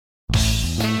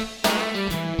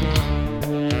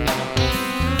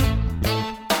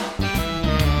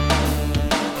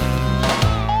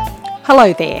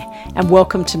Hello there, and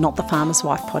welcome to Not the Farmer's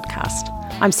Wife podcast.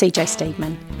 I'm CJ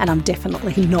Steedman, and I'm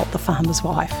definitely not the farmer's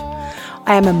wife.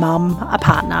 I am a mum, a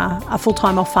partner, a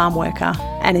full-time off-farm worker,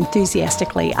 and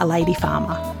enthusiastically a lady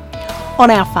farmer.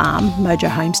 On our farm, Mojo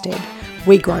Homestead,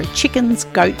 we grow chickens,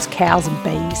 goats, cows and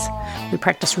bees. We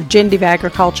practice regenerative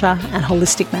agriculture and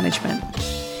holistic management.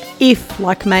 If,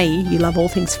 like me, you love all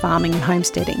things farming and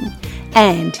homesteading,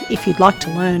 and if you'd like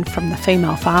to learn from the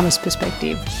female farmer's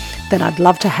perspective, then I'd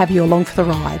love to have you along for the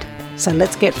ride. So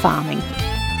let's get farming.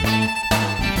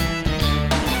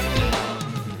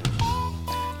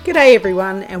 G'day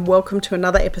everyone, and welcome to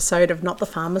another episode of Not the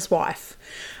Farmer's Wife.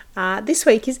 This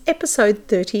week is episode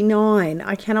 39.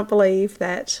 I cannot believe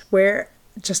that we're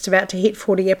just about to hit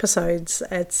 40 episodes.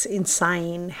 It's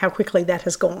insane how quickly that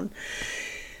has gone.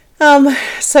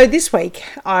 So this week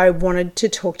I wanted to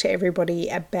talk to everybody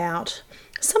about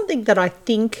something that I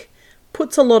think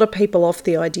puts a lot of people off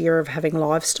the idea of having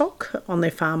livestock on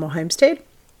their farm or homestead.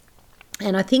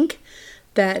 And I think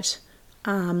that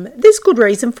there's good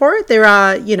reason for it.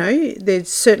 There's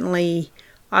certainly,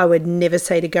 I would never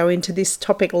say to go into this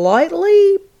topic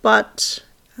lightly, but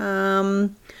I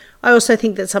also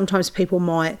think that sometimes people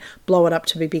might blow it up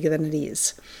to be bigger than it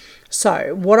is.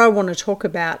 So what I want to talk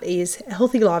about is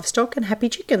healthy livestock and happy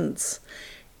chickens.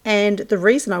 And the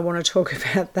reason I want to talk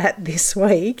about that this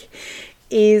week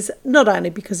is not only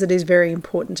because it is very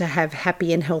important to have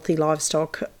happy and healthy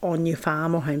livestock on your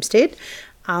farm or homestead,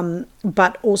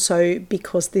 but also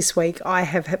because this week I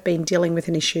have been dealing with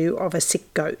an issue of a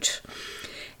sick goat.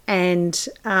 And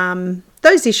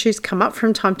those issues come up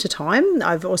from time to time.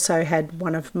 I've also had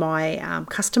one of my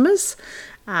customers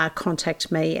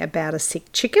contact me about a sick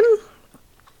chicken,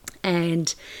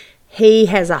 and he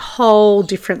has a whole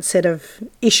different set of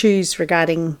issues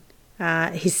regarding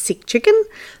his sick chicken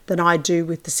than I do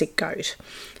with the sick goat.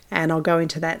 And I'll go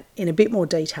into that in a bit more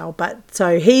detail. But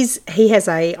so he has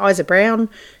a Isa Brown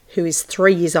who is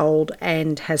 3 years old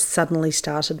and has suddenly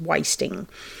started wasting.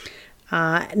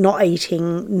 Not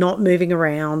eating, not moving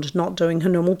around, not doing her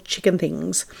normal chicken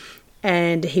things.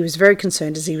 And he was very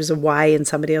concerned as he was away and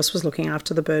somebody else was looking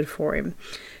after the bird for him.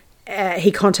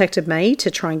 He contacted me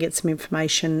to try and get some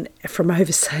information from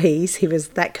overseas. He was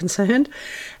that concerned.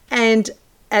 And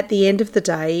at the end of the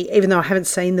day, even though I haven't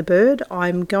seen the bird,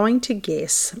 I'm going to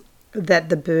guess that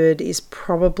the bird is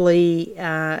probably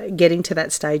getting to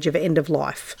that stage of end of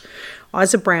life.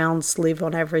 Isa Browns live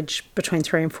on average between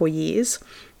 3 and 4 years.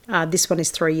 This one is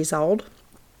 3 years old.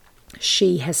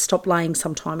 She has stopped laying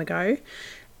some time ago.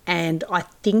 And I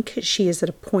think she is at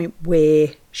a point where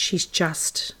she's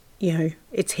just,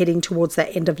 it's heading towards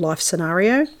that end of life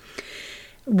scenario,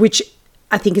 which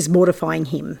I think is mortifying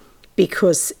him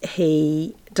because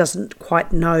he doesn't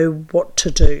quite know what to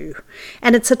do.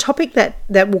 And it's a topic that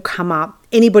will come up.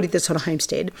 Anybody that's on a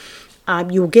homestead,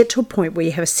 you'll get to a point where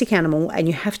you have a sick animal and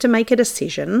you have to make a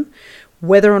decision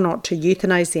whether or not to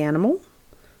euthanize the animal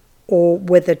or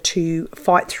whether to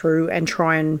fight through and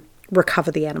try and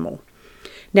recover the animal.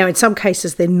 Now, in some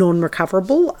cases, they're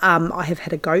non-recoverable. I have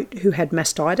had a goat who had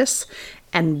mastitis,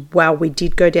 and while we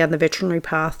did go down the veterinary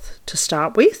path to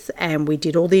start with, and we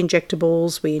did all the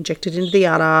injectables, we injected into the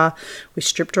udder, we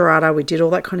stripped her udder, we did all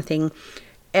that kind of thing,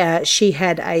 she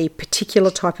had a particular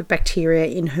type of bacteria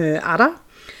in her udder,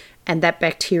 and that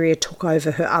bacteria took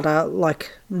over her udder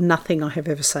like nothing I have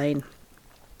ever seen.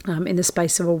 In the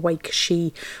space of a week,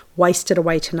 she wasted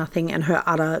away to nothing, and her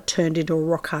udder turned into a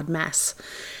rock-hard mass.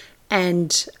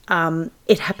 And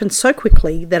it happened so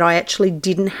quickly that I actually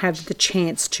didn't have the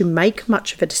chance to make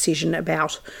much of a decision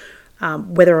about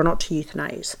whether or not to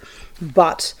euthanize.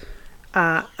 But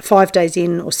 5 days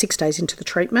in or 6 days into the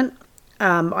treatment,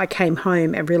 I came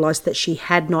home and realised that she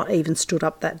had not even stood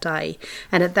up that day.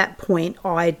 And at that point,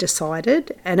 I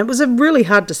decided, and it was a really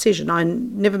hard decision. I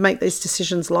never make these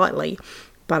decisions lightly,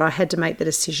 but I had to make the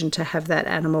decision to have that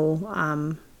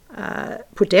animal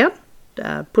put down,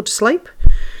 put to sleep.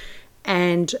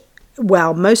 And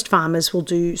while most farmers will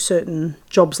do certain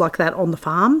jobs like that on the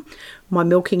farm, my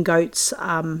milking goats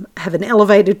have an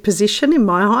elevated position in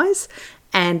my eyes.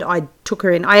 And I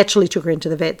actually took her into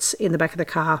the vets in the back of the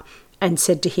car and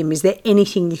said to him, is there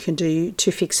anything you can do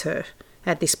to fix her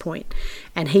at this point?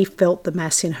 And he felt the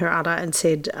mass in her udder and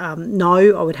said,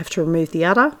 no, I would have to remove the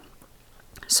udder.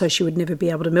 So she would never be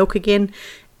able to milk again.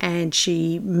 And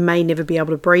she may never be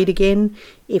able to breed again.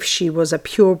 If she was a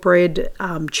purebred,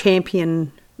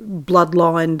 champion,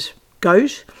 bloodlined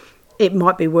goat, it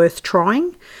might be worth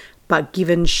trying. But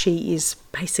given she is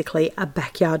basically a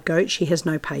backyard goat, she has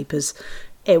no papers,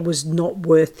 it was not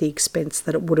worth the expense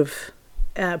that it would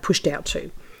have pushed out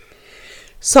to.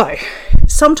 So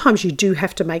sometimes you do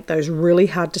have to make those really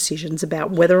hard decisions about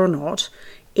whether or not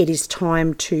it is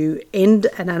time to end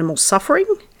an animal's suffering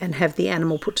and have the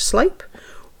animal put to sleep,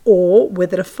 or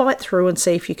whether to fight through and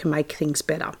see if you can make things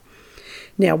better.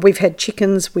 Now, we've had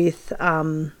chickens with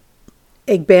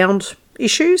egg-bound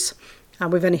issues.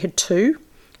 We've only had 2.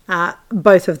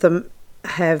 Both of them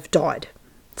have died.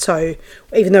 So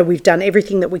even though we've done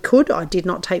everything that we could, I did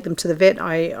not take them to the vet.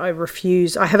 I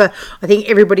refuse. I think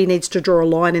everybody needs to draw a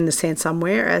line in the sand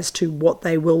somewhere as to what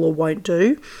they will or won't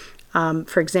do.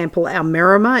 For example, our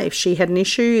Merima, if she had an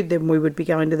issue, then we would be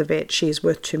going to the vet. She is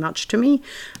worth too much to me.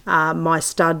 My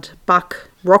stud buck,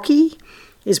 Rocky,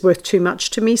 is worth too much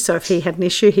to me. So if he had an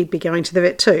issue, he'd be going to the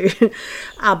vet too.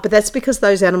 But that's because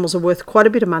those animals are worth quite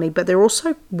a bit of money, but they're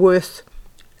also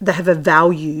they have a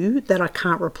value that I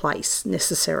can't replace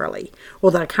necessarily, or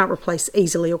that I can't replace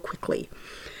easily or quickly.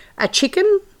 A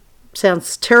chicken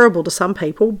sounds terrible to some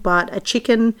people, but a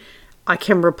chicken, I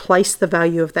can replace the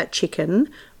value of that chicken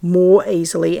more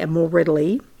easily and more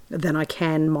readily than I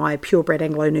can my purebred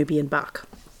Anglo-Nubian buck.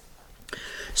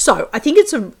 So I think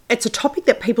it's a topic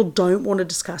that people don't want to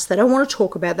discuss. They don't want to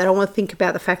talk about. They don't want to think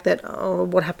about the fact that, oh,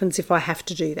 what happens if I have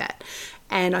to do that?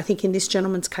 And I think in this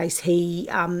gentleman's case, he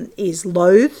is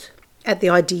loath at the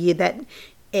idea that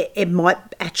it might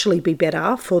actually be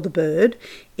better for the bird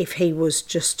if he was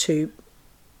just to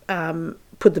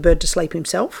put the bird to sleep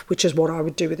himself, which is what I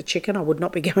would do with a chicken. I would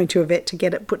not be going to a vet to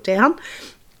get it put down.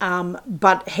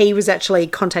 But he was actually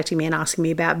contacting me and asking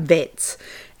me about vets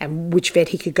and which vet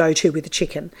he could go to with a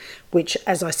chicken, which,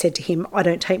 as I said to him, I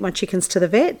don't take my chickens to the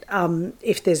vet.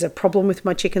 If there's a problem with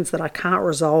my chickens that I can't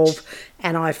resolve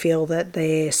and I feel that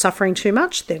they're suffering too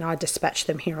much, then I dispatch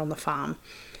them here on the farm.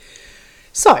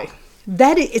 So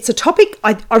it's a topic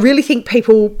I really think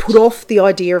people put off the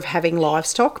idea of having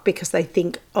livestock because they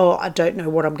think, oh, I don't know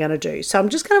what I'm going to do. So I'm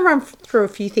just going to run through a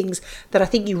few things that I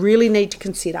think you really need to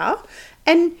consider.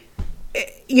 And,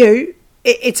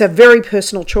 it's a very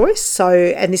personal choice. So,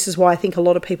 and this is why I think a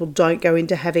lot of people don't go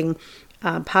into having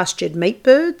pastured meat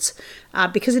birds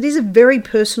because it is a very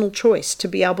personal choice to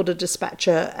be able to dispatch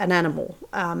an animal,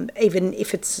 even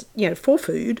if it's, for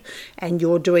food and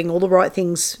you're doing all the right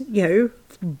things,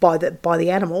 by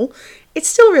the animal. It's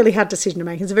still a really hard decision to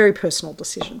make. It's a very personal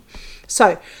decision.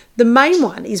 So the main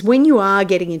one is when you are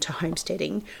getting into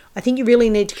homesteading, I think you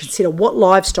really need to consider what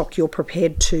livestock you're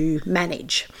prepared to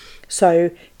manage.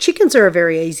 So chickens are a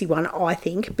very easy one, I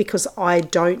think, because I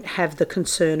don't have the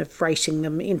concern of racing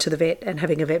them into the vet and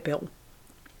having a vet bill.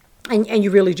 And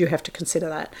you really do have to consider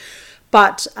that.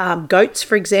 But goats,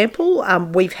 for example,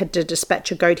 we've had to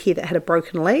dispatch a goat here that had a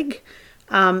broken leg.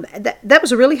 That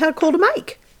was a really hard call to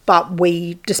make. But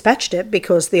we dispatched it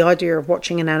because the idea of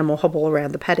watching an animal hobble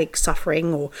around the paddock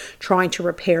suffering or trying to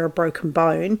repair a broken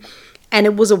bone, and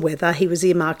it was a weather, he was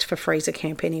earmarked for freezer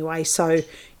camp anyway, so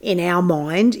in our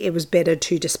mind it was better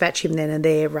to dispatch him then and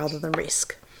there rather than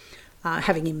risk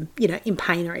having him in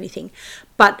pain or anything.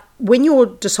 But when you're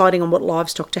deciding on what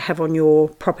livestock to have on your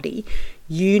property,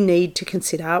 you need to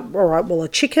consider, all right, well, a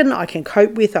chicken I can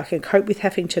cope with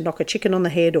having to knock a chicken on the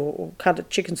head or cut a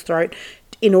chicken's throat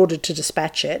in order to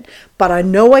dispatch it, but I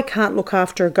know I can't look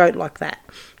after a goat like that.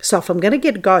 So if I'm going to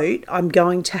get a goat, I'm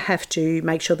going to have to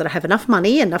make sure that I have enough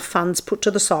money, enough funds put to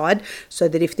the side so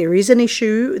that if there is an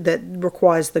issue that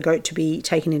requires the goat to be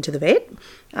taken into the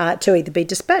vet, to either be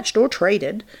dispatched or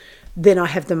treated, then I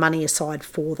have the money aside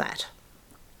for that.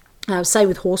 Same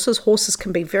with horses. Horses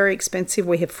can be very expensive.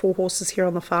 We have 4 horses here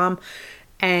on the farm.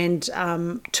 And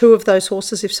 2 of those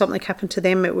horses, if something happened to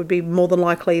them, it would be more than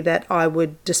likely that I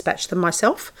would dispatch them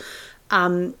myself.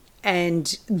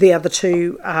 And the other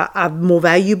 2 are more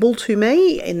valuable to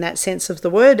me in that sense of the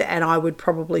word, and I would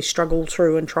probably struggle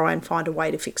through and try and find a way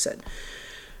to fix it.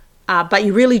 But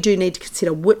you really do need to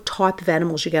consider what type of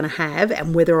animals you're going to have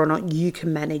and whether or not you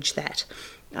can manage that.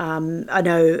 I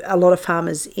know a lot of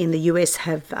farmers in the US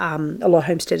have, a lot of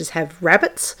homesteaders have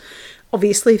rabbits.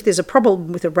 Obviously, if there's a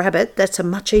problem with a rabbit, that's a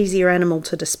much easier animal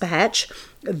to dispatch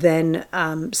than,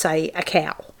 say, a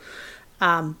cow.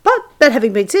 But that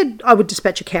having been said, I would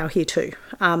dispatch a cow here too.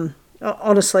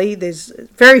 Honestly, there's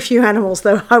very few animals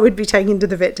that I would be taking to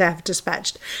the vet to have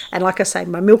dispatched. And like I say,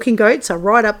 my milking goats are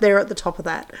right up there at the top of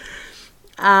that.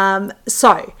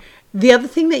 So the other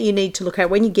thing that you need to look at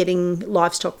when you're getting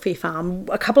livestock for your farm,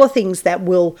 a couple of things that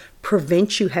will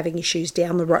prevent you having issues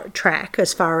down the track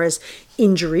as far as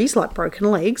injuries like broken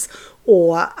legs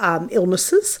or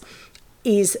illnesses,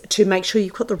 is to make sure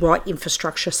you've got the right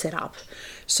infrastructure set up.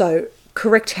 So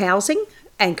correct housing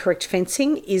and correct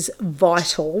fencing is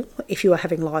vital if you are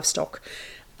having livestock.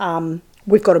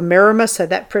 We've got a Merima, so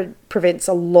that prevents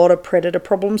a lot of predator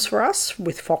problems for us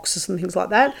with foxes and things like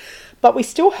that. But we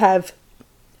still have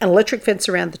an electric fence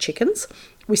around the chickens.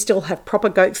 We still have proper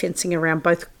goat fencing around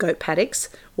both goat paddocks,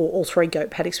 or all 3 goat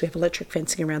paddocks. We have electric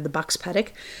fencing around the bucks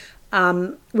paddock.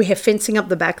 We have fencing up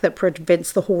the back that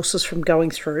prevents the horses from going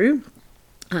through.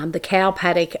 The cow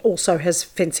paddock also has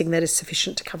fencing that is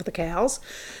sufficient to cover the cows.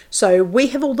 So we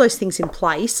have all those things in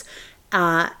place.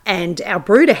 And our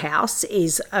brooder house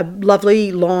is a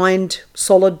lovely lined,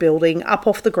 solid building up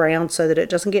off the ground so that it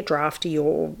doesn't get drafty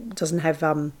or doesn't have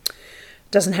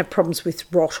problems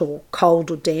with rot or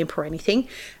cold or damp or anything.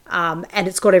 And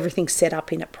it's got everything set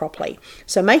up in it properly.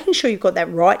 So making sure you've got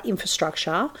that right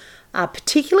infrastructure,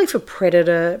 particularly for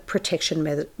predator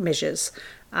protection measures.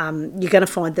 You're going to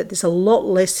find that there's a lot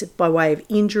less by way of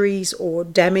injuries or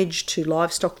damage to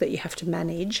livestock that you have to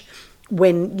manage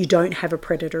when you don't have a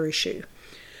predator issue.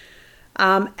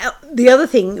 The other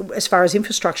thing as far as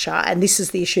infrastructure, and this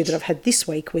is the issue that I've had this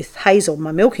week with Hazel,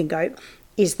 my milking goat,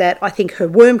 is that I think her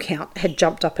worm count had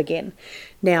jumped up again.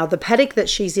 Now, the paddock that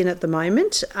she's in at the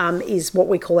moment is what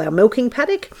we call our milking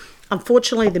paddock.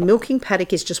 Unfortunately, the milking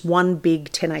paddock is just one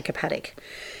big 10-acre paddock,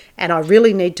 and I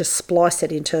really need to splice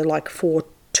it into like 4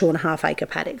 2.5-acre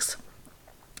paddocks.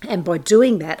 And by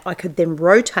doing that, I could then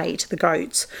rotate the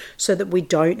goats so that we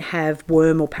don't have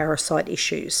worm or parasite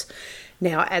issues.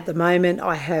 Now, at the moment,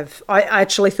 I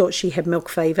actually thought she had milk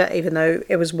fever, even though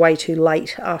it was way too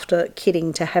late after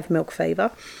kidding to have milk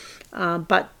fever.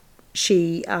 But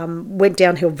she went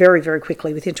downhill very, very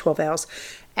quickly within 12 hours.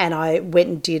 And I went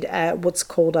and did what's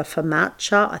called a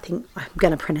FAMCHA. I think I'm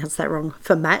going to pronounce that wrong.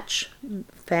 FAMCHA.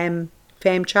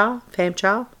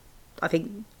 I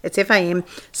think it's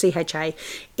FAMCHA.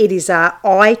 It is an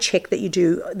eye check that you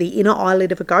do the inner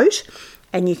eyelid of a goat,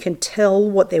 and you can tell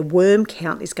what their worm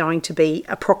count is going to be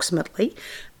approximately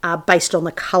based on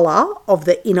the colour of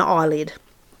the inner eyelid.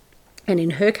 And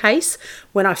in her case,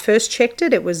 when I first checked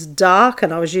it, it was dark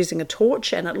and I was using a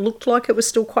torch and it looked like it was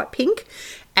still quite pink.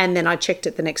 And then I checked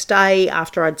it the next day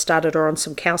after I'd started her on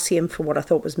some calcium for what I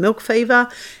thought was milk fever.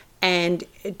 And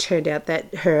it turned out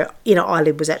that her inner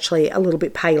eyelid was actually a little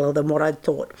bit paler than what I'd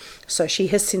thought. So she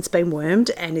has since been wormed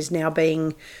and is now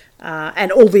being,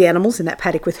 and all the animals in that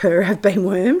paddock with her have been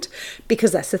wormed,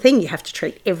 because that's the thing, you have to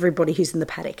treat everybody who's in the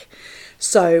paddock.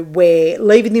 So we're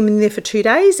leaving them in there for 2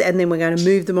 days and then we're going to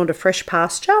move them onto fresh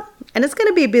pasture. And it's going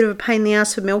to be a bit of a pain in the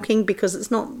ass for milking because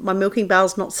it's not, my milking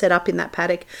bar's not set up in that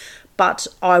paddock, but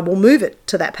I will move it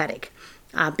to that paddock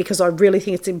because I really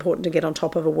think it's important to get on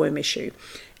top of a worm issue.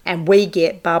 And we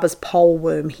get Barber's pole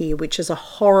worm here, which is a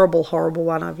horrible, horrible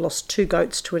one. I've lost 2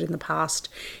 goats to it in the past.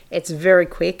 It's very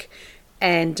quick.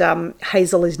 And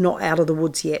Hazel is not out of the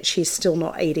woods yet. She's still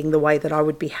not eating the way that I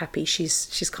would be happy.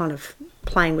 She's kind of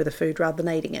playing with the food rather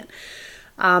than eating it.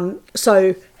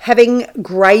 So having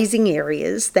grazing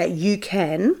areas that you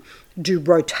can do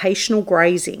rotational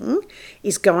grazing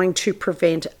is going to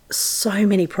prevent so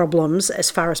many problems as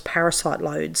far as parasite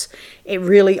loads. It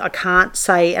really, I can't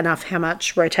say enough how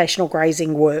much rotational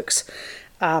grazing works.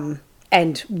 And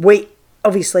we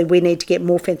need to get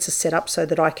more fences set up so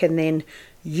that I can then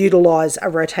utilise a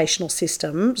rotational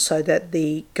system so that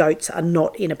the goats are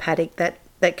not in a paddock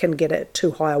that can get a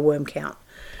too high a worm count.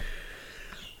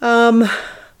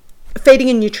 Feeding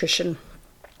and nutrition.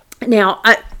 Now,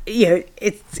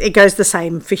 it goes the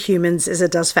same for humans as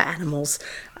it does for animals.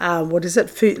 What is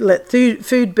it? Let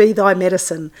food be thy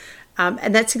medicine.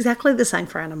 And that's exactly the same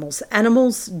for animals.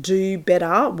 Animals do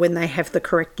better when they have the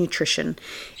correct nutrition.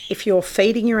 If you're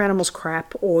feeding your animals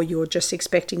crap or you're just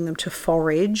expecting them to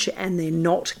forage and they're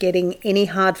not getting any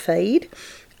hard feed,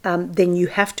 then you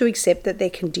have to accept that their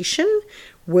condition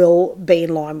will be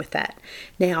in line with that.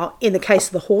 Now, in the case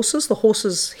of the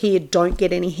horses here don't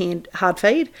get any hand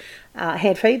feed.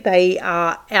 They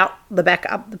are out the back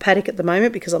up the paddock at the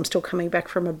moment because I'm still coming back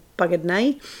from a buggered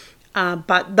knee.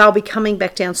 But they'll be coming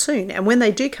back down soon. And when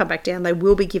they do come back down, they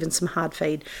will be given some hard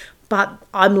feed. But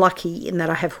I'm lucky in that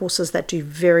I have horses that do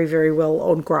very, very well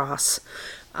on grass.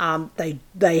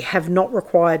 They have not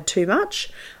required too much.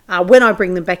 When I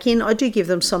bring them back in, I do give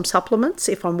them some supplements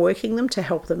if I'm working them to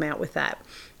help them out with that.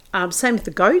 Same with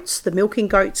the goats. The milking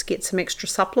goats get some extra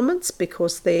supplements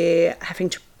because they're having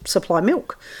to supply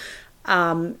milk.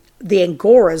 The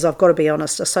Angoras, I've got to be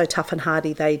honest, are so tough and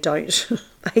hardy they don't.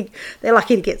 They're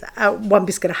lucky to get one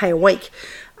biscuit of hay a week.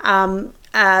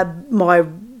 My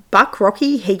buck,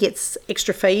 Rocky, he gets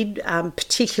extra feed,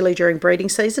 particularly during breeding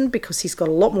season because he's got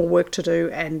a lot more work to do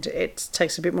and it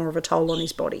takes a bit more of a toll on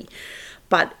his body.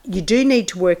 But you do need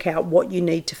to work out what you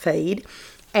need to feed.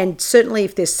 And certainly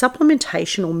if there's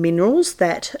supplementation or minerals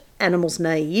that animals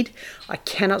need, I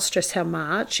cannot stress how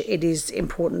much it is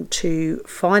important to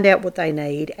find out what they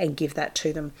need and give that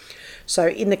to them. So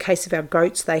in the case of our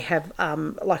goats, they have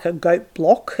like a goat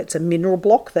block. It's a mineral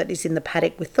block that is in the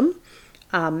paddock with them.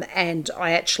 And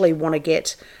I actually want to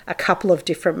get a couple of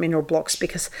different mineral blocks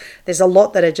because there's a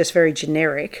lot that are just very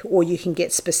generic, or you can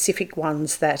get specific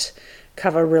ones that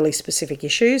cover really specific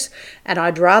issues. And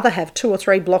I'd rather have 2 or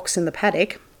 3 blocks in the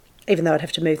paddock, even though I'd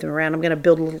have to move them around. I'm going to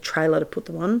build a little trailer to put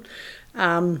them on.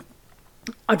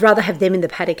 I'd rather have them in the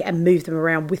paddock and move them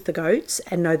around with the goats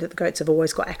and know that the goats have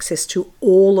always got access to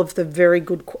all of the very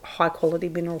good high quality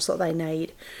minerals that they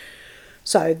need.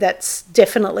 So that's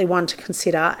definitely one to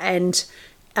consider. And,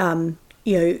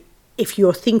 if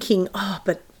you're thinking,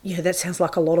 but that sounds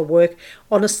like a lot of work.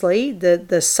 Honestly,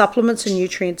 the supplements and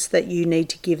nutrients that you need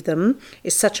to give them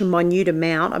is such a minute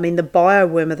amount. I mean, the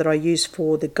biowormer that I use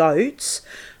for the goats,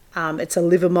 it's a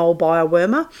liver mole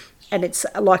biowormer, and it's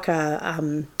like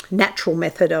a natural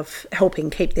method of helping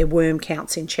keep their worm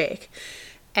counts in check.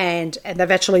 And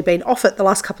they've actually been off it the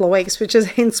last couple of weeks, which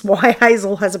is hence why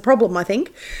Hazel has a problem, I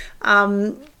think.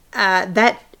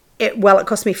 It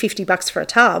cost me $50 for a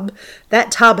tub.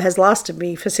 That tub has lasted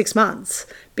me for 6 months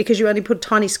because you only put a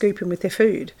tiny scoop in with their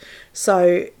food.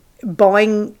 So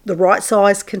buying the right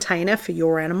size container for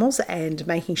your animals and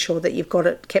making sure that you've got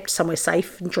it kept somewhere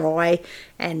safe and dry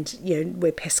and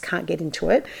where pests can't get into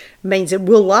it means it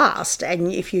will last.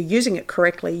 And if you're using it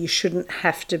correctly, you shouldn't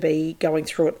have to be going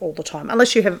through it all the time.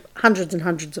 Unless you have hundreds and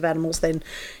hundreds of animals, then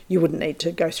you wouldn't need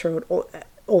to go through it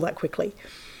all that quickly.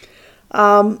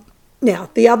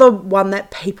 Now, the other one that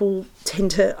people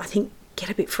tend to, I think, get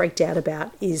a bit freaked out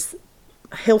about is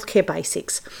healthcare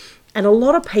basics. And a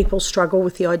lot of people struggle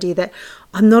with the idea that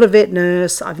I'm not a vet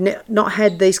nurse, I've not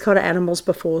had these kind of animals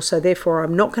before, so therefore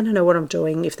I'm not going to know what I'm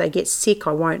doing. If they get sick,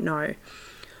 I won't know.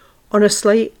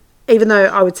 Honestly, even though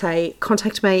I would say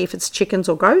contact me if it's chickens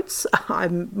or goats,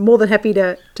 I'm more than happy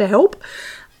to help.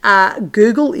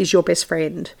 Google is your best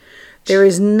friend. There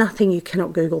is nothing you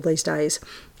cannot Google these days.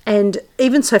 And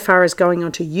even so far as going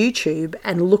onto YouTube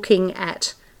and looking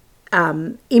at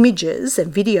images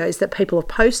and videos that people have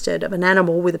posted of an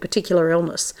animal with a particular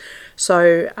illness.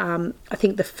 So I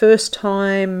think the first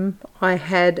time I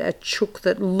had a chook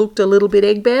that looked a little bit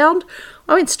egg-bound,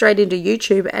 I went straight into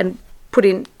YouTube and put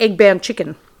in egg-bound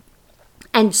chicken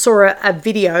and saw a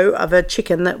video of a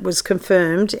chicken that was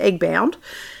confirmed egg-bound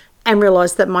and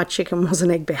realised that my chicken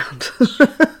wasn't egg-bound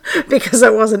because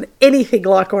it wasn't anything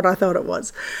like what I thought it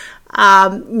was.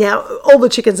 Now, all the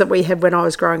chickens that we had when I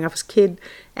was growing up as a kid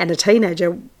and a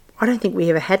teenager, I don't think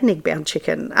we ever had an egg-bound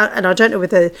chicken. And I don't know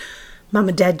whether Mum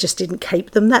and Dad just didn't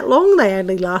keep them that long. They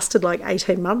only lasted like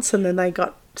 18 months and then they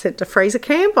got sent to freezer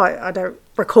camp. I don't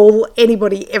recall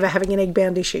anybody ever having an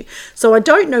egg-bound issue. So I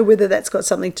don't know whether that's got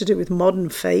something to do with modern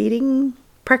feeding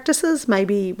practices.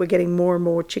 Maybe we're getting more and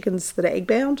more chickens that are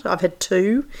egg-bound. I've had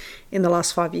 2 in the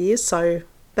last 5 years, so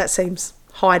that seems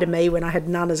high to me when I had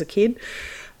none as a kid.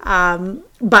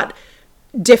 But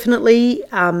definitely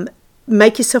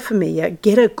make yourself familiar,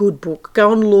 get a good book,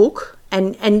 go and look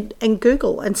and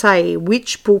Google and say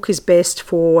which book is best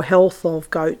for health of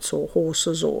goats or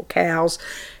horses or cows,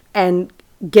 and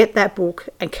get that book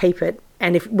and keep it.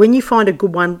 And when you find a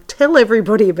good one, tell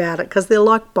everybody about it because they're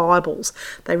like Bibles.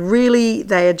 They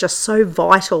are just so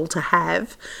vital to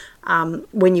have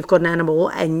when you've got an animal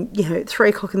and, 3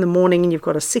 o'clock in the morning and you've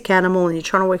got a sick animal and you're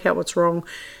trying to work out what's wrong.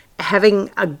 Having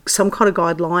some kind of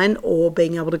guideline or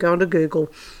being able to go into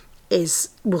Google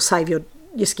will save your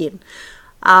skin.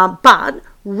 But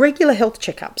regular health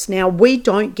checkups. Now, we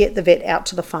don't get the vet out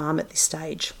to the farm at this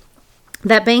stage.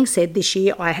 That being said, this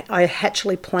year I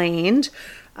actually planned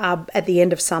at the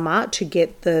end of summer to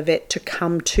get the vet to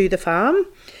come to the farm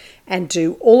and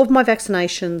do all of my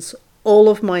vaccinations, all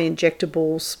of my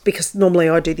injectables, because normally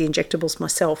I do the injectables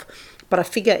myself. But I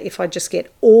figure if I just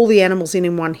get all the animals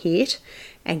in one hit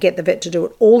and get the vet to do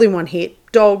it all in one hit,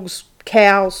 dogs,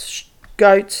 cows,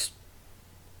 goats,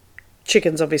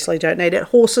 chickens obviously don't need it,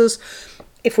 horses,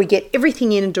 if we get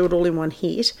everything in and do it all in one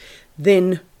hit,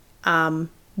 then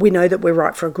we know that we're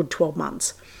right for a good 12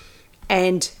 months.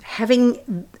 And having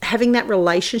that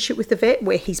relationship with the vet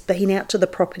where he's been out to the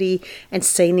property and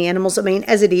seen the animals. I mean,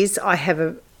 as it is, I have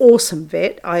an awesome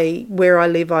vet. Where I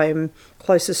live, I am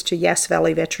closest to Yass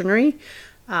Valley Veterinary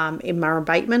in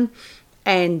Murray-Bateman.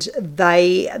 And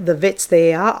the vets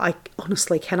there, I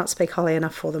honestly cannot speak highly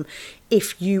enough for them.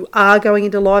 If you are going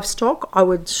into livestock, I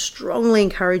would strongly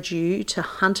encourage you to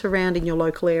hunt around in your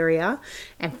local area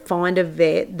and find a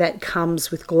vet that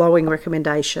comes with glowing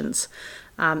recommendations.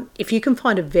 If you can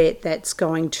find a vet that's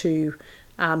going to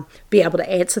be able to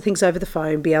answer things over the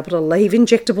phone, be able to leave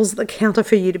injectables at the counter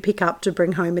for you to pick up to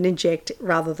bring home and inject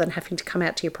rather than having to come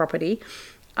out to your property.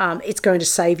 It's going to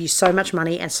save you so much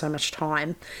money and so much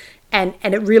time. And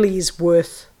it really is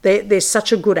worth, they're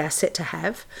such a good asset to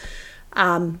have.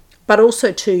 But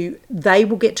also too, they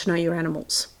will get to know your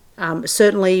animals.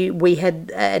 Certainly we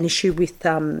had an issue with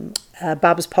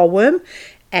Barber's poleworm,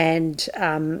 and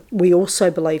we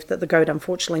also believed that the goat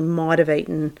unfortunately might have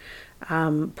eaten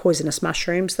poisonous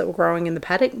mushrooms that were growing in the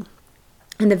paddock.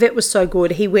 And the vet was so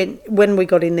good. When we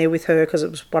got in there with her, because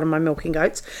it was one of my milking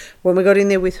goats, when we got in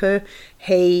there with her,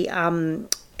 he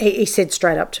said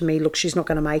straight up to me, look, she's not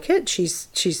going to make it.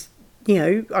 She's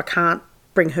I can't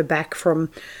bring her back from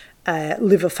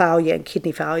liver failure and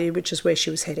kidney failure, which is where she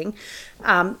was heading.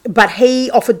 But he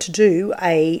offered to do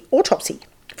a autopsy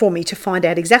for me to find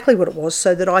out exactly what it was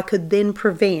so that I could then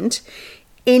prevent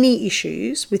any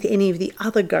issues with any of the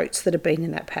other goats that have been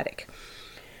in that paddock.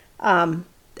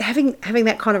 Having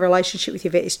that kind of relationship with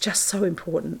your vet is just so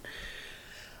important.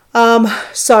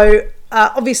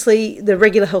 Obviously, the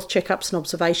regular health checkups and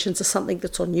observations are something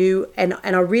that's on you. And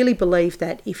I really believe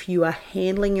that if you are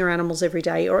handling your animals every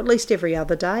day, or at least every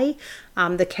other day,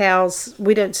 the cows,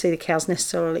 we don't see the cows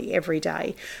necessarily every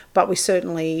day, but we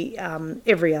certainly,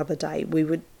 every other day, we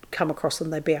would come across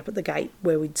them. They'd be up at the gate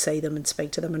where we'd see them and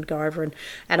speak to them and go over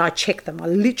and I check them. I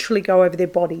literally go over their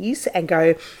bodies and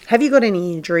go, have you got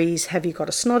any injuries? Have you got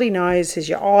a snotty nose? Is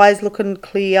your eyes looking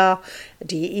clear?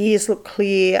 Do your ears look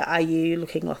clear? Are you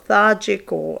looking lethargic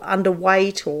or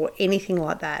underweight or anything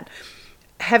like that?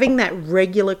 Having that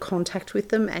regular contact with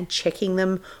them and checking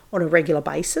them on a regular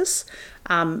basis.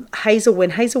 When Hazel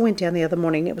went down the other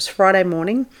morning, it was Friday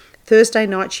morning. Thursday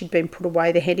night she'd been put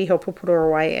away, the handy helper put her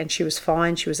away, and she was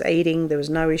fine, she was eating, there was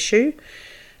no issue.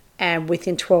 And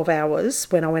within 12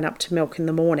 hours, when I went up to milk in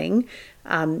the morning,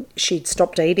 she'd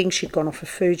stopped eating, she'd gone off of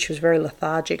food, she was very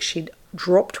lethargic, she'd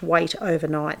dropped weight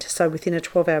overnight. So within a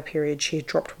 12-hour period, she had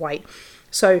dropped weight.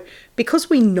 So because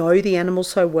we know the animal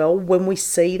so well, when we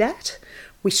see that,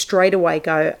 we straight away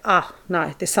go,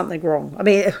 no, there's something wrong. I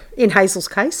mean, in Hazel's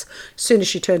case, as soon as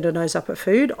she turned her nose up at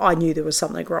food, I knew there was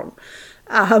something wrong.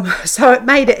 So it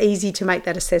made it easy to make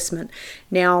that assessment.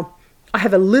 Now, I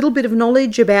have a little bit of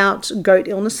knowledge about goat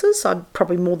illnesses. I'm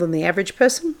probably more than the average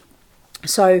person.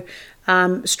 So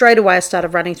straight away I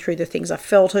started running through the things. I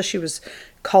felt her. She was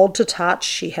cold to touch.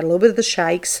 She had a little bit of the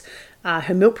shakes.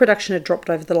 Her milk production had dropped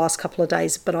over the last couple of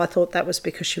days, but I thought that was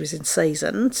because she was in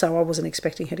season, so I wasn't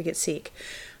expecting her to get sick.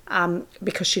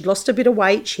 Because she'd lost a bit of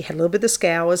weight, she had a little bit of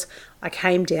scours, I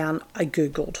came down, I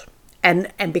Googled.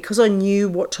 And because I knew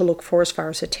what to look for as far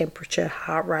as her temperature,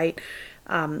 heart rate,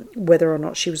 whether or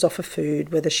not she was off of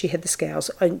food, whether she had the scours,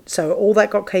 so all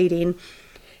that got keyed in.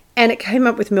 And it came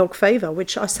up with milk fever,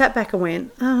 which I sat back and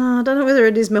went, I don't know whether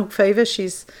it is milk fever.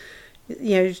 She's,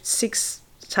 6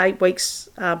 to 8 weeks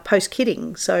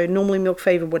post-kidding. So normally milk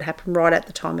fever would happen right at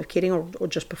the time of kidding or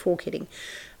just before kidding.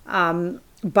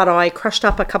 But I crushed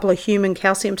up a couple of human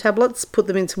calcium tablets, put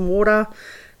them in some water,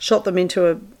 shot them into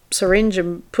a syringe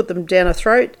and put them down her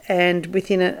throat, and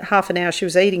within half an hour she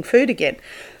was eating food again.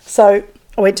 So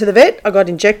I went to the vet, I got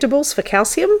injectables for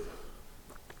calcium,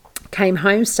 came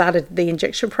home, started the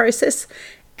injection process,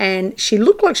 and she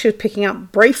looked like she was picking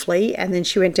up briefly, and then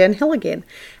she went downhill again.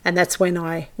 And that's when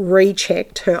I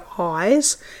rechecked her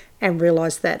eyes and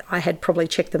realised that I had probably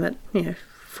checked them at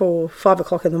 5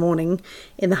 o'clock in the morning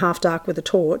in the half dark with a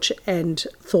torch and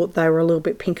thought they were a little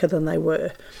bit pinker than they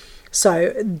were.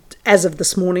 So as of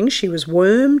this morning, she was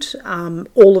wormed.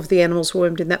 All of the animals were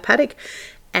wormed in that paddock.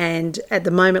 And at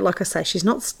the moment, like I say, she's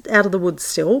not out of the woods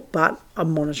still, but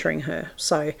I'm monitoring her.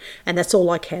 So, and that's all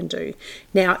I can do.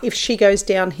 Now, if she goes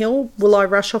downhill, will I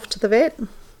rush off to the vet?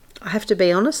 I have to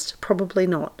be honest, probably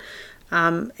not.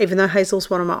 Even though Hazel's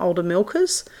one of my older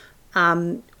milkers,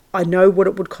 I know what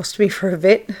it would cost me for a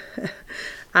vet,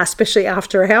 especially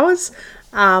after hours.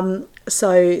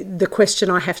 So the question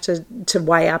I have to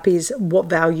weigh up is, what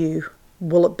value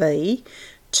will it be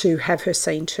to have her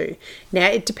seen to? Now,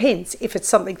 it depends. If it's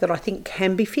something that I think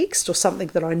can be fixed or something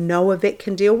that I know a vet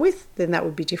can deal with, then that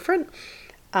would be different.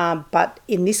 But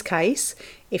in this case,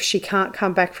 if she can't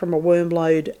come back from a worm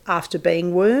load after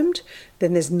being wormed,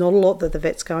 then there's not a lot that the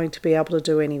vet's going to be able to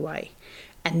do anyway.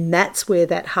 And that's where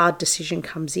that hard decision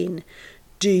comes in.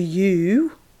 Do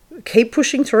you keep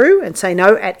pushing through and say,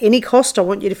 no, at any cost, I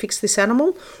want you to fix this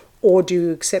animal? Or do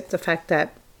you accept the fact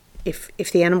that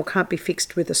if the animal can't be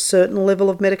fixed with a certain level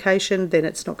of medication, then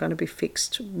it's not going to be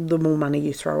fixed the more money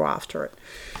you throw after it?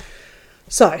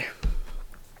 So,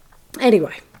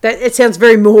 anyway, it sounds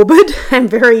very morbid and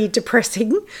very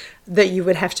depressing that you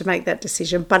would have to make that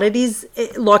decision. But it is,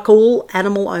 like all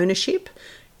animal ownership,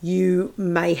 you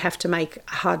may have to make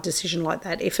a hard decision like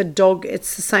that. If a dog,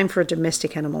 it's the same for a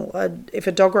domestic animal. If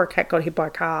a dog or a cat got hit by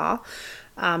a car,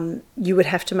 you would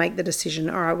have to make the decision,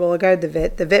 all right, well, I go to the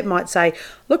vet. The vet might say,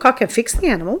 look, I can fix the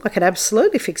animal. I can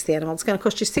absolutely fix the animal. It's going to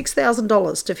cost you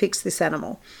 $6,000 to fix this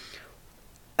animal.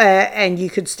 And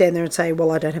you could stand there and say, well,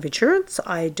 I don't have insurance.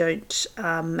 I don't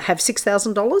have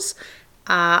 $6,000.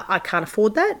 I can't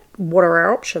afford that. What are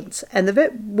our options? And the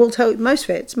vet will tell you, most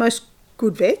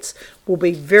good vets will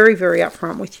be very, very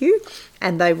upfront with you,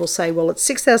 and they will say, well, it's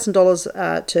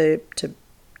 $6,000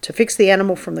 to fix the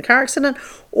animal from the car accident,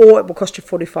 or it will cost you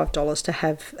 $45 to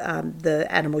have the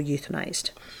animal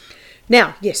euthanized.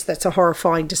 Now, yes, that's a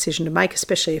horrifying decision to make,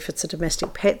 especially if it's a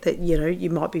domestic pet that you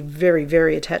might be very,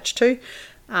 very attached to,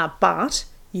 but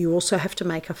you also have to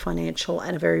make a financial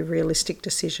and a very realistic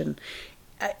decision.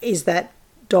 Is that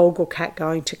dog or cat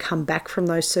going to come back from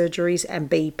those surgeries and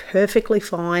be perfectly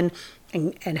fine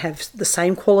and have the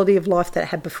same quality of life that it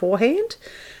had beforehand?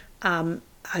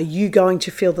 Are you going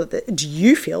to feel that do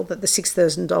you feel that the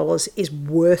 $6,000 is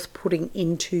worth putting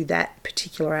into that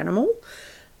particular animal?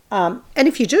 And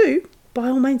if you do, by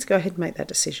all means, go ahead and make that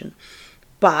decision.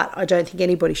 But I don't think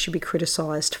anybody should be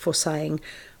criticised for saying,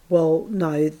 well,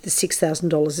 no, the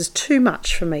 $6,000 is too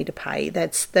much for me to pay.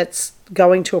 That's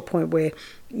going to a point where,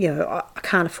 I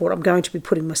can't afford. I'm going to be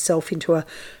putting myself into a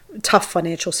tough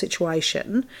financial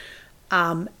situation,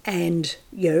 and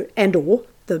or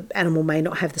the animal may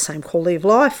not have the same quality of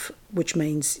life, which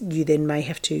means you then may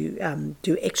have to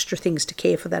do extra things to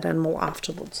care for that animal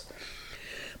afterwards.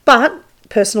 But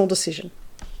personal decision.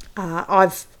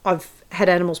 I've had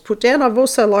animals put down. I've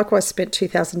also likewise spent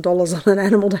 $2,000 on an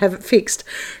animal to have it fixed.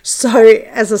 So,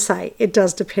 as I say, it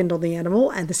does depend on the animal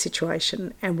and the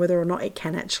situation and whether or not it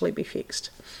can actually be fixed.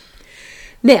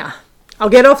 Now, I'll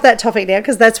get off that topic now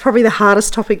because that's probably the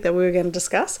hardest topic that we were going to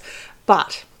discuss.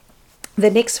 But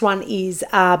the next one is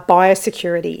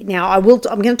biosecurity. Now, I'm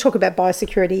going to talk about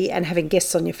biosecurity and having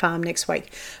guests on your farm next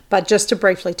week, but just to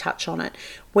briefly touch on it,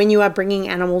 when you are bringing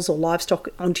animals or livestock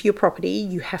onto your property,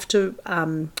 you have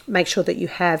to make sure that you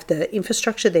have the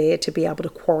infrastructure there to be able to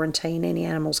quarantine any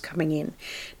animals coming in.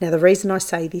 Now, the reason I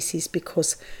say this is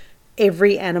because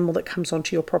every animal that comes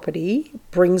onto your property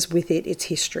brings with it its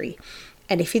history.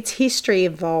 And if its history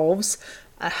involves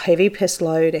a heavy pest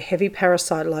load, a heavy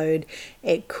parasite load,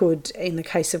 it could, in the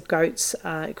case of goats,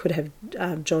 it could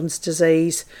have John's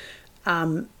disease.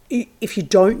 If you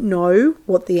don't know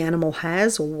what the animal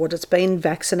has or what it's been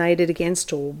vaccinated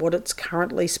against or what it's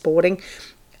currently sporting,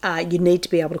 you need to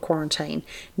be able to quarantine.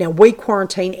 Now, we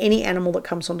quarantine any animal that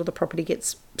comes onto the property,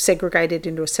 gets segregated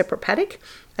into a separate paddock,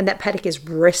 and that paddock is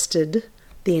rested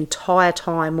the entire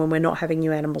time when we're not having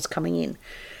new animals coming in.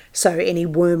 So any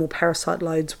worm or parasite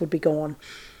loads would be gone.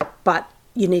 But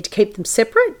you need to keep them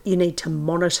separate. You need to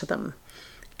monitor them.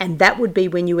 And that would be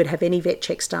when you would have any vet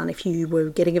checks done. If you were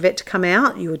getting a vet to come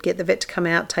out, you would get the vet to come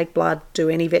out, take blood, do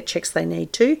any vet checks they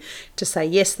need to say,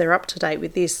 yes, they're up to date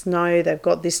with this. No, they've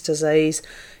got this disease.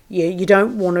 You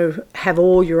don't want to have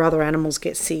all your other animals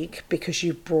get sick because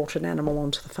you've brought an animal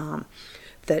onto the farm.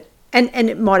 And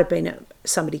it might have been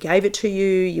somebody gave it to you.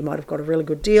 You might have got a really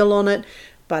good deal on it.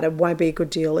 But it won't be a good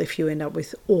deal if you end up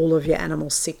with all of your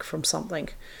animals sick from something.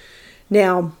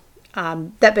 Now,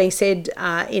 that being said,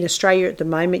 in Australia at the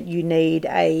moment, you need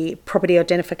a property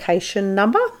identification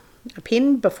number, a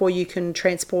PIN, before you can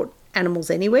transport animals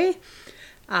anywhere.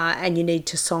 And you need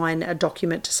to sign a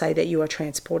document to say that you are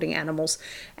transporting animals.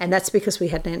 And that's because we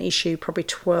had an issue probably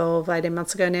 18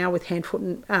 months ago now with foot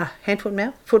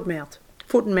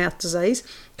and mouth disease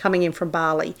coming in from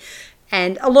Bali.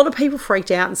 And a lot of people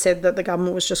freaked out and said that the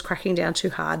government was just cracking down too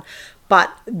hard, but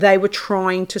they were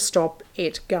trying to stop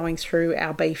it going through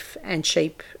our beef and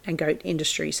sheep and goat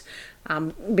industries.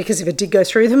 Because if it did go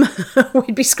through them,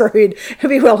 we'd be screwed. It'd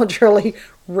be well and truly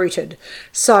rooted.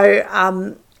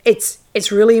 So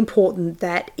it's really important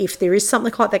that if there is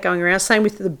something like that going around, same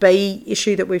with the bee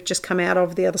issue that we've just come out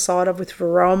of the other side of with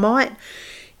varroa mite,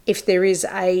 if there is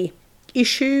a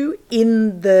issue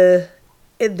in the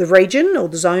region or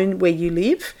the zone where you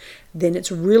live, then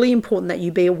it's really important that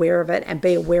you be aware of it and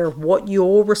be aware of what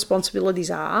your responsibilities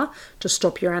are to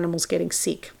stop your animals getting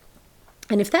sick.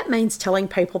 And if that means telling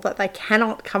people that they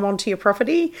cannot come onto your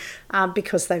property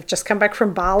because they've just come back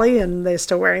from Bali and they're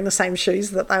still wearing the same shoes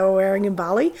that they were wearing in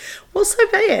Bali, well, so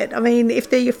be it. I mean, if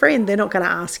they're your friend, they're not going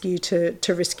to ask you to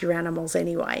risk your animals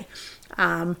anyway.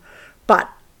 But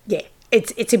yeah,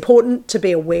 it's important to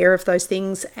be aware of those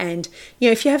things. And,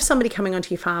 if you have somebody coming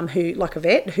onto your farm who, like a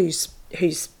vet, who's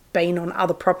been on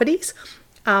other properties,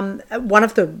 one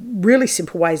of the really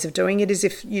simple ways of doing it is,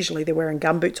 if usually they're wearing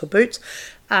gumboots or boots,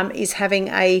 is having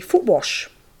a foot wash.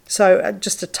 So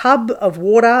just a tub of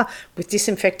water with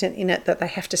disinfectant in it that they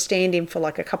have to stand in for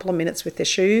like a couple of minutes with their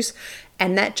shoes,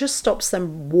 and that just stops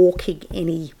them walking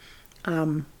any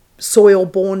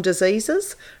soil-borne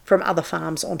diseases from other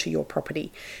farms onto your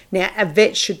property. Now, a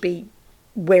vet should be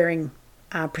wearing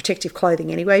protective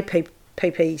clothing anyway,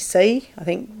 PPC, I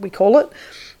think we call it,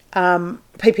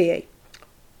 PPE.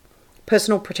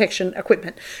 Personal protection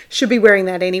equipment, should be wearing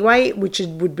that anyway, which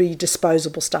would be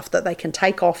disposable stuff that they can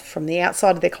take off from the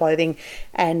outside of their clothing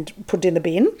and put in the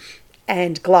bin,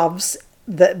 and gloves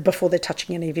before they're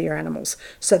touching any of your animals.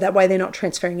 So that way they're not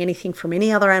transferring anything from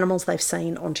any other animals they've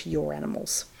seen onto your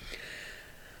animals.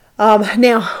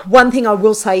 Now, one thing I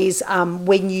will say is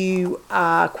when you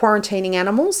are quarantining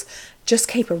animals, just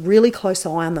keep a really close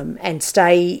eye on them and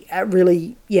stay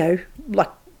really,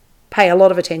 pay a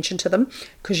lot of attention to them,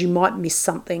 because you might miss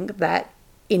something that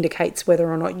indicates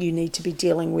whether or not you need to be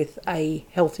dealing with a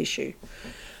health issue.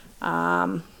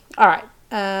 All right.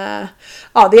 The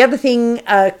other thing,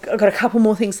 I've got a couple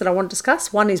more things that I want to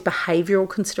discuss. One is behavioural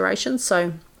considerations.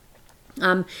 So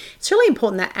it's really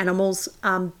important that animals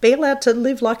be allowed to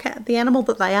live like the animal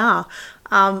that they are.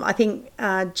 I think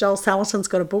Joel Salatin's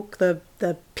got a book, The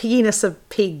Pigginess of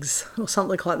Pigs, or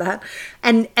something like that.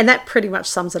 And that pretty much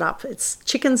sums it up. It's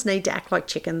chickens need to act like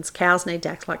chickens, cows need to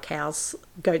act like cows,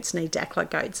 goats need to act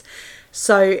like goats.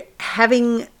 So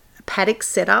having paddocks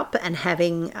set up and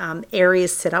having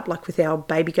areas set up, like with our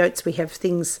baby goats, we have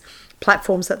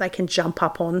platforms that they can jump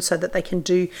up on so that they can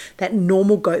do that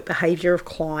normal goat behaviour of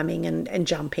climbing and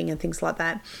jumping and things like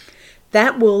that.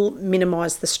 That will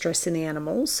minimise the stress in the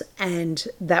animals, and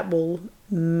that will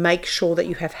make sure that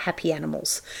you have happy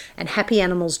animals. And happy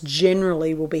animals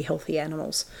generally will be healthy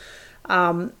animals.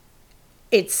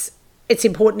 It's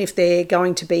important, if they're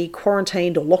going to be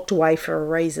quarantined or locked away for a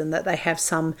reason, that they have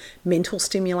some mental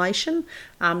stimulation.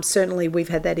 Certainly we've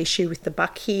had that issue with the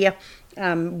buck here.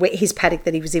 His paddock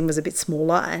that he was in was a bit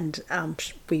smaller, and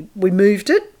we moved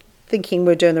it, thinking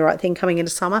we're doing the right thing coming into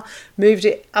summer, moved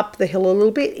it up the hill a little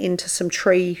bit into some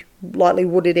tree, lightly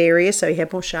wooded area, so he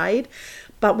had more shade.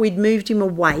 But we'd moved him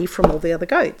away from all the other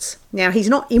goats. Now, he's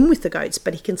not in with the goats,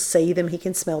 but he can see them, he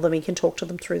can smell them, he can talk to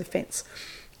them through the fence.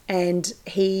 And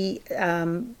he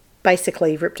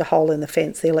basically ripped a hole in the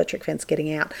fence, the electric fence,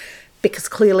 getting out, because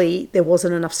clearly there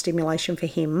wasn't enough stimulation for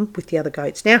him with the other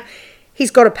goats. Now,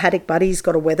 he's got a paddock buddy, he's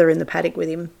got a wether in the paddock with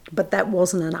him, but that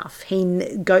wasn't enough.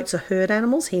 Goats are herd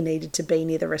animals, he needed to be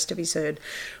near the rest of his herd.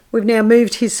 We've now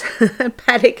moved his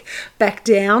paddock back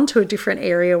down to a different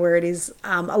area where it is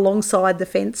alongside the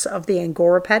fence of the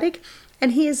Angora paddock,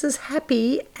 and he is as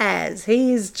happy as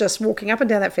he is, just walking up and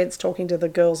down that fence talking to the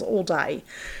girls all day.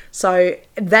 So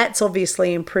that's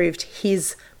obviously improved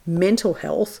his mental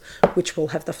health, which will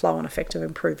have the flow-on effect of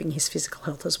improving his physical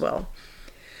health as well.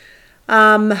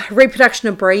 Reproduction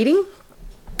and breeding.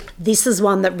 This is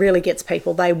one that really gets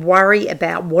people. They worry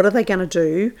about what are they going to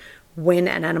do when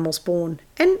an animal's born.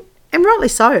 And rightly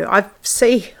so. I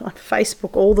see on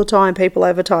Facebook all the time people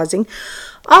advertising,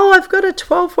 I've got a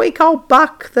 12-week-old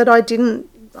buck that I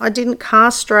didn't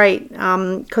castrate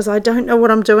because I don't know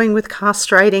what I'm doing with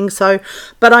castrating.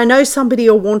 But I know somebody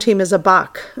will want him as a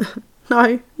buck.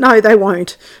 No, they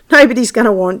won't. Nobody's going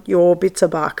to want your bits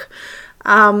of buck.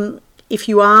 If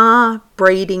you are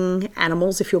breeding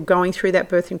animals, if you're going through that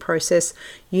birthing process,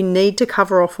 you need to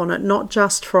cover off on it, not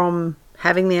just from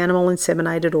having the animal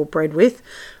inseminated or bred with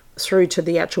through to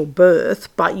the actual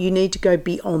birth, but you need to go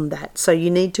beyond that. So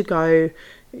you need to go,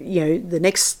 the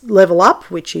next level up,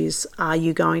 which is, are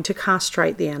you going to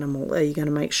castrate the animal? Are you going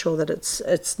to make sure that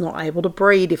it's not able to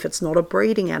breed if it's not a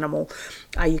breeding animal?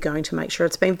 Are you going to make sure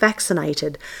it's been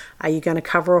vaccinated? Are you going to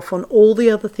cover off on all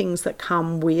the other things that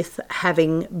come with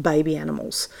having baby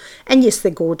animals? And yes,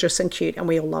 they're gorgeous and cute and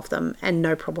we all love them, and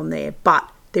no problem there, but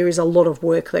there is a lot of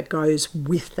work that goes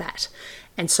with that.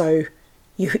 And so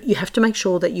you have to make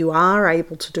sure that you are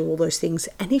able to do all those things.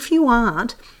 And if you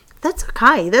aren't, that's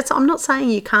okay. I'm not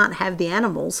saying you can't have the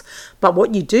animals, but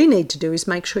what you do need to do is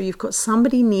make sure you've got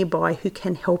somebody nearby who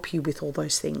can help you with all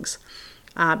those things.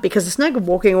 Because it's no good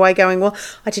walking away going, well,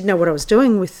 I didn't know what I was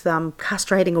doing with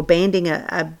castrating or banding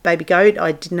a baby goat.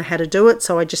 I didn't know how to do it,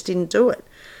 so I just didn't do it.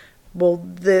 Well,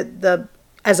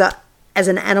 as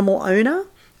an animal owner,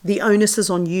 the onus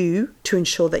is on you to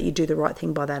ensure that you do the right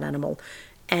thing by that animal.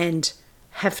 And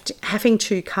having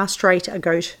to castrate a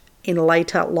goat in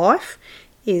later life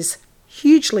is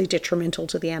hugely detrimental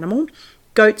to the animal.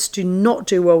 Goats do not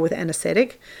do well with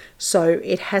anaesthetic, so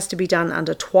it has to be done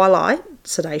under twilight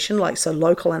sedation, so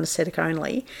local anaesthetic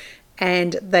only,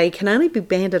 and they can only be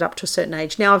banded up to a certain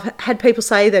age. Now, I've had people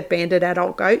say they've banded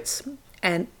adult goats,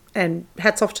 and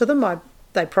hats off to them.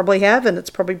 They probably have, and it's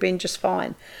probably been just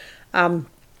fine.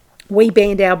 We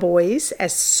band our boys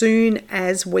as soon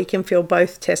as we can feel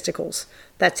both testicles.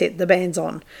 That's it, the band's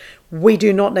on. We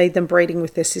do not need them breeding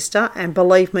with their sister, and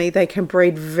believe me, they can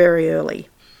breed very early.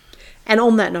 And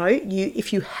on that note,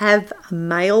 if you have a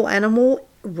male animal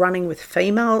running with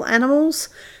female animals,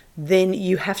 then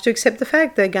you have to accept the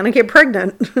fact they're going to get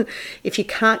pregnant. If you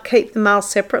can't keep the males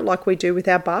separate like we do with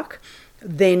our buck,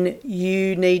 then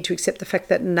you need to accept the fact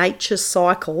that nature's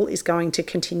cycle is going to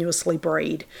continuously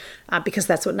breed, because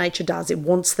that's what nature does. It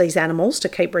wants these animals to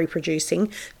keep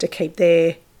reproducing, to keep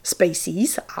their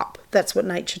species up. That's what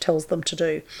nature tells them to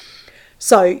do.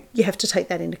 So you have to take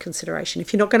that into consideration.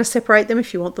 If you're not going to separate them,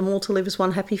 if you want them all to live as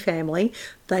one happy family,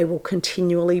 they will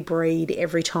continually breed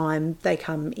every time they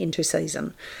come into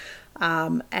season.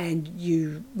 And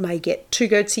you may get 2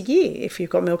 goats a year. If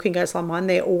you've got milking goats like mine,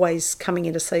 they're always coming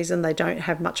into season. They don't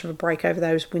have much of a break over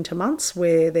those winter months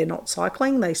where they're not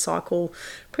cycling. They cycle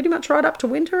pretty much right up to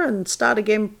winter and start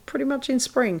again pretty much in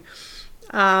spring.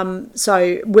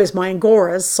 So whereas my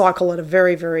Angoras cycle at a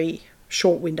very, very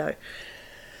short window.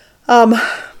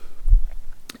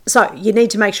 So you need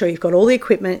to make sure you've got all the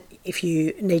equipment. If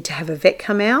you need to have a vet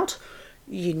come out,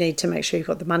 you need to make sure you've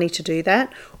got the money to do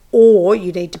that, or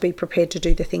you need to be prepared to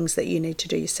do the things that you need to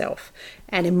do yourself.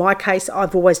 And in my case,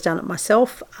 I've always done it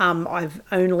myself. I've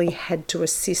only had to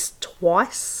assist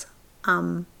twice,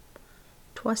 3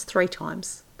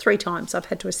 times. 3 times I've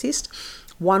had to assist.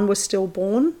 One was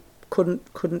stillborn,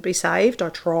 couldn't be saved. I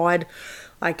tried.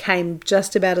 I came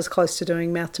just about as close to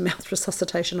doing mouth-to-mouth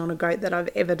resuscitation on a goat that I've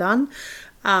ever done.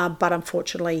 But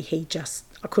unfortunately,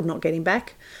 I could not get him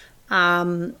back.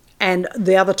 And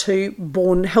the other 2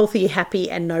 born healthy, happy,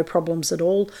 and no problems at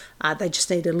all. They just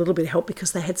needed a little bit of help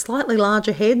because they had slightly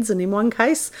larger heads. And in one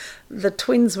case, the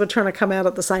twins were trying to come out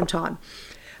at the same time.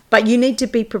 But you need to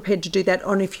be prepared to do that.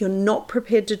 And if you're not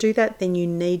prepared to do that, then you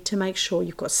need to make sure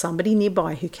you've got somebody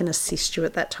nearby who can assist you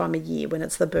at that time of year when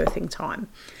it's the birthing time.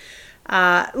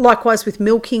 Likewise with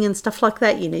milking and stuff like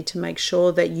that, you need to make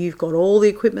sure that you've got all the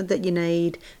equipment that you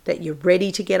need, that you're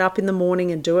ready to get up in the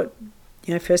morning and do it,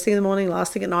 first thing in the morning,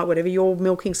 last thing at night, whatever your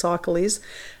milking cycle is,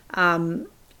 and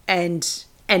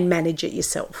manage it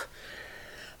yourself.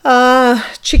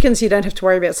 Chickens you don't have to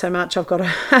worry about so much. I've got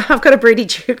a breedy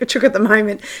chook at the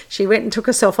moment. She went and took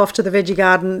herself off to the veggie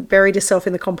garden, buried herself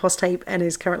in the compost heap, and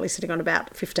is currently sitting on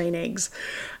about 15 eggs.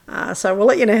 So we'll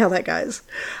let you know how that goes.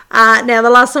 Now the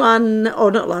last one,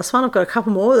 or not last one, I've got a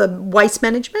couple more. The waste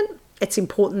management. It's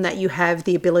important that you have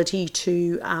the ability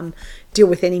to deal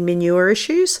with any manure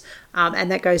issues,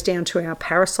 and that goes down to our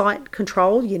parasite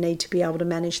control. You need to be able to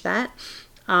manage that.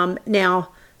 Now,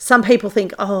 some people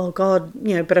think, oh God,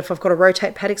 but if I've got to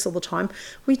rotate paddocks all the time,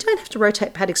 well, you don't have to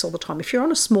rotate paddocks all the time. If you're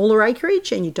on a smaller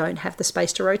acreage and you don't have the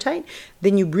space to rotate,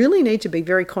 then you really need to be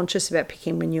very conscious about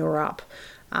picking manure up.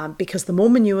 Because the more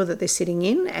manure that they're sitting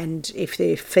in, and if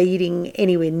they're feeding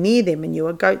anywhere near their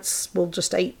manure, goats will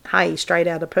just eat hay straight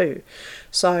out of poo.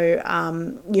 So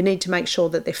you need to make sure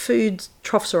that their food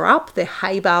troughs are up, their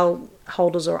hay bale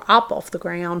holders are up off the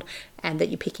ground, and that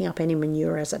you're picking up any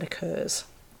manure as it occurs.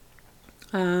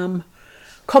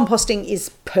 Composting is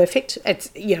perfect.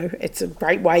 It's a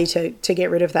great way to get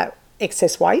rid of that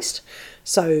excess waste.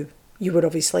 So you would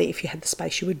obviously, if you had the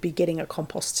space, you would be getting a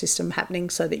compost system happening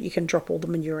so that you can drop all the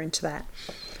manure into that.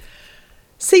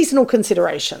 Seasonal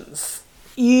considerations.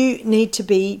 You need to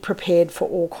be prepared for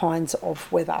all kinds of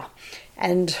weather.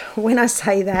 And when I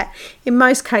say that, in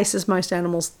most cases, most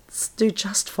animals do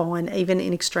just fine, even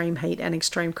in extreme heat and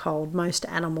extreme cold. Most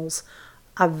animals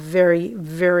are very,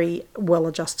 very well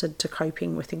adjusted to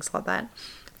coping with things like that.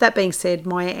 That being said,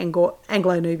 my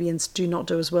Anglo-Nubians do not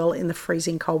do as well in the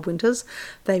freezing cold winters.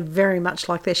 They very much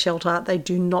like their shelter. They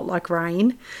do not like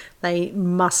rain. They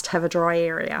must have a dry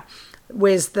area.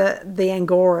 Whereas the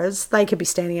Angoras, they could be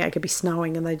standing out, it could be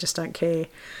snowing, and they just don't care.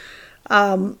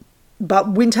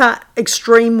 But winter,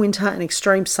 extreme winter and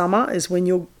extreme summer is when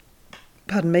you're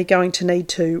going to need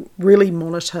to really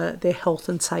monitor their health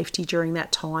and safety during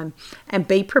that time, and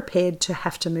be prepared to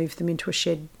have to move them into a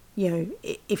shed,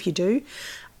 if you do.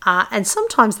 And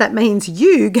sometimes that means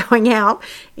you going out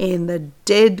in the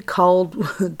dead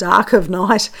cold dark of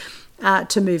night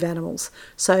to move animals.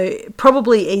 So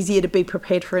probably easier to be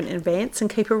prepared for it in advance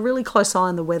and keep a really close eye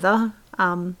on the weather,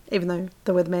 even though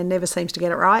the weatherman never seems to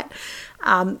get it right,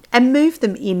 and move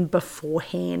them in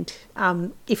beforehand.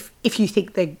 If you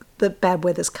think the bad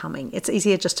weather's coming, it's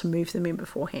easier just to move them in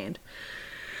beforehand.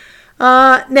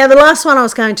 Now, the last one I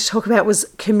was going to talk about was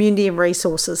community and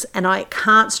resources, and I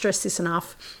can't stress this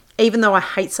enough. Even though I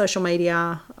hate social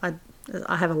media, I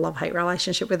I have a love-hate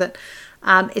relationship with it.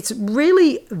 It's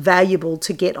really valuable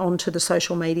to get onto the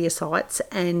social media sites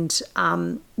and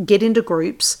get into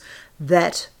groups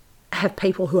that have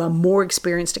people who are more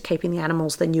experienced at keeping the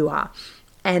animals than you are.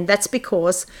 And that's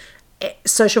because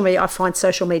social media, I find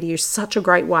social media is such a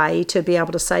great way to be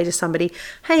able to say to somebody,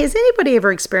 hey, has anybody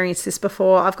ever experienced this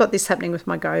before? I've got this happening with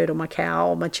my goat or my cow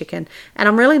or my chicken, and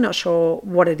I'm really not sure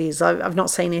what it is. I've not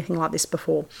seen anything like this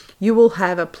before. You will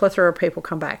have a plethora of people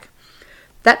come back.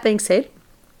 That being said,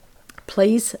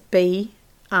 please be,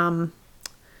 how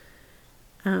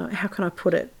can I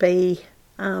put it? Be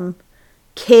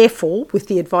careful with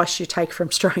the advice you take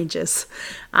from strangers.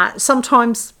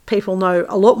 Sometimes people know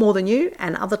a lot more than you,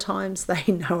 and other times they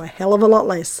know a hell of a lot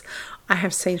less. I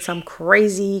have seen some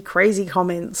crazy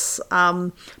comments,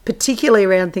 particularly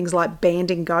around things like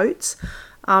banding goats.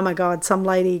 Oh my God, some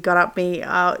lady got up me,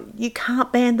 you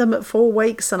can't band them at 4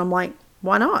 weeks. And I'm like,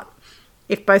 why not?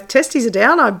 If both testes are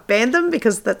down, I band them,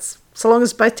 because that's, so long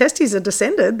as both testes are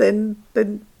descended, then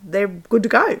they're good to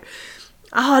go.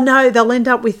 Oh no, they'll end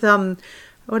up with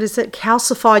what is it,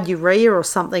 calcified urea or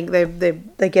something.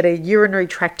 They get a urinary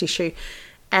tract issue,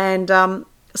 and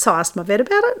so I asked my vet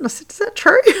about it, and I said, "Is that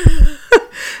true?"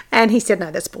 And he said,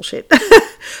 "No, that's bullshit.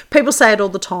 People say it all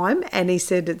the time," and he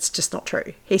said it's just not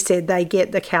true. He said they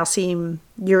get the calcium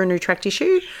urinary tract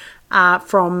issue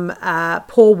from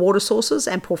poor water sources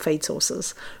and poor feed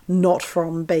sources, not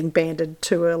from being banded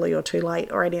too early or too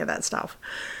late or any of that stuff.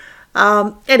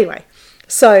 Anyway,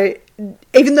 so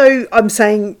even though I'm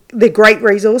saying they're great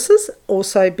resources,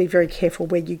 also be very careful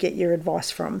where you get your advice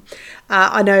from.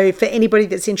 I know for anybody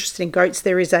that's interested in goats,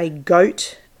 there is a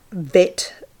goat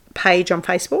vet page on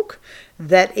Facebook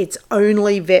that it's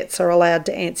only vets are allowed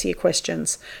to answer your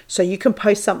questions. So you can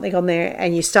post something on there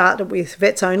and you start it with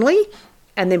vets only,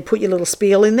 and then put your little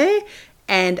spiel in there,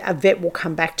 and a vet will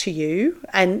come back to you,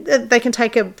 and they can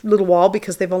take a little while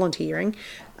because they're volunteering.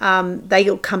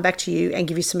 They'll come back to you and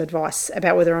give you some advice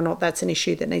about whether or not that's an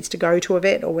issue that needs to go to a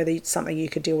vet, or whether it's something you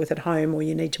could deal with at home, or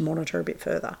you need to monitor a bit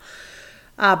further.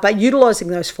 But utilising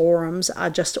those forums are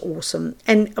just awesome.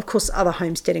 And of course other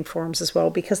homesteading forums as well,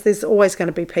 because there's always going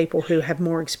to be people who have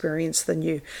more experience than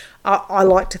you. I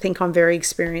like to think I'm very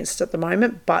experienced at the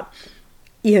moment, but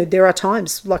you know, there are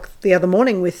times, like the other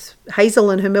morning with Hazel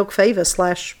and her milk fever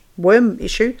 / worm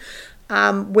issue,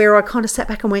 where I kind of sat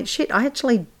back and went, shit, I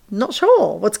actually not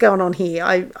sure what's going on here.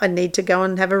 I need to go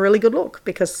and have a really good look,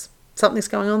 because something's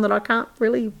going on that I can't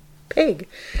really peg.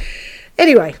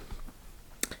 Anyway,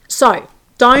 so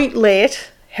don't let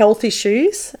health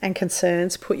issues and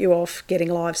concerns put you off getting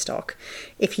livestock.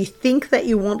 If you think that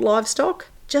you want livestock,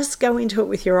 just go into it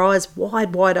with your eyes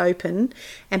wide open,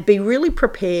 and be really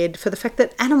prepared for the fact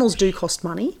that animals do cost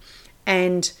money.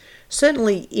 And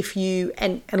certainly if you,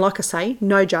 and like I say,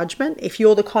 no judgment, if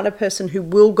you're the kind of person who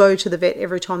will go to the vet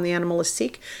every time the animal is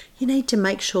sick, you need to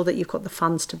make sure that you've got the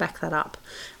funds to back that up.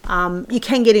 You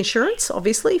can get insurance,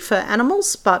 obviously, for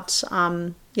animals, but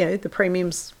you know, the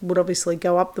premiums would obviously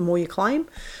go up the more you claim.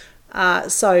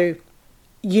 So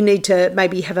you need to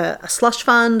maybe have a slush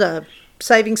fund, a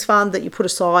savings fund that you put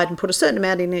aside, and put a certain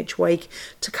amount in each week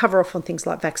to cover off on things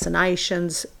like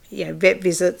vaccinations, you know, vet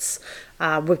visits.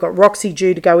 We've got Roxy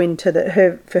due to go into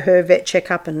for her vet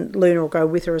checkup, and Luna will go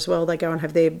with her as well. They go and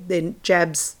have their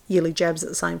jabs, yearly jabs at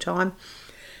the same time.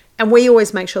 And we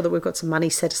always make sure that we've got some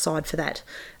money set aside for that,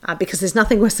 because there's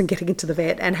nothing worse than getting into the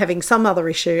vet and having some other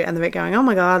issue, and the vet going, oh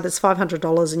my God, that's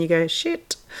 $500, and you go,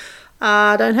 shit,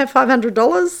 I don't have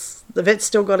 $500. The vet's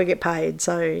still got to get paid.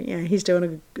 So, you know,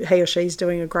 he or she's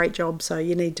doing a great job, so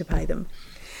you need to pay them.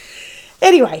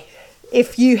 Anyway,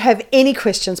 if you have any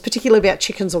questions, particularly about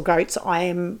chickens or goats, I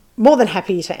am more than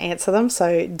happy to answer them.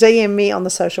 So DM me on the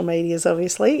social medias,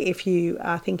 obviously, if you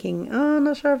are thinking, oh, I'm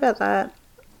not sure about that.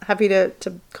 Happy to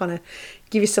kind of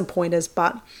give you some pointers.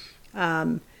 But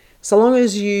so long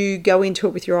as you go into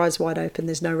it with your eyes wide open,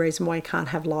 there's no reason why you can't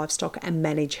have livestock and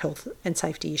manage health and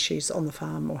safety issues on the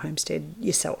farm or homestead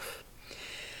yourself.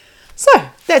 So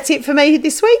that's it for me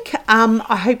this week.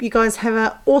 I hope you guys have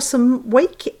an awesome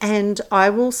week, and I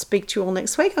will speak to you all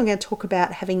next week. I'm going to talk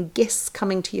about having guests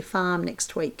coming to your farm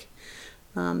next week,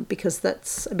 because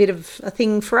that's a bit of a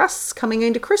thing for us coming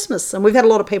into Christmas. And we've had a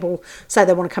lot of people say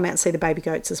they want to come out and see the baby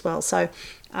goats as well. So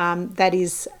that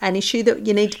is an issue that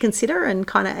you need to consider, and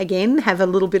kind of, again, have a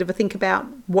little bit of a think about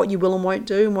what you will and won't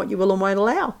do and what you will and won't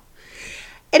allow.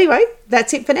 Anyway,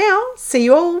 that's it for now. See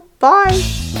you all. Bye.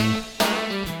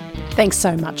 Thanks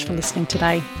so much for listening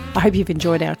today. I hope you've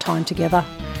enjoyed our time together.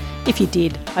 If you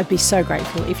did, I'd be so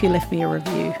grateful if you left me a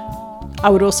review. I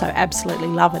would also absolutely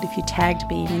love it if you tagged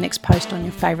me in your next post on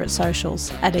your favourite socials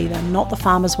at either Not the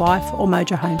Farmer's Wife or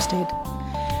Mojo Homestead.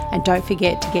 And don't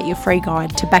forget to get your free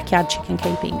guide to backyard chicken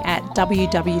keeping at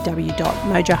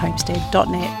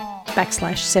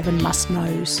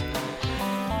www.mojohomestead.net/7must-knows.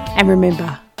 And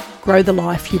remember, grow the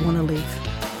life you want to live.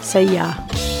 See ya.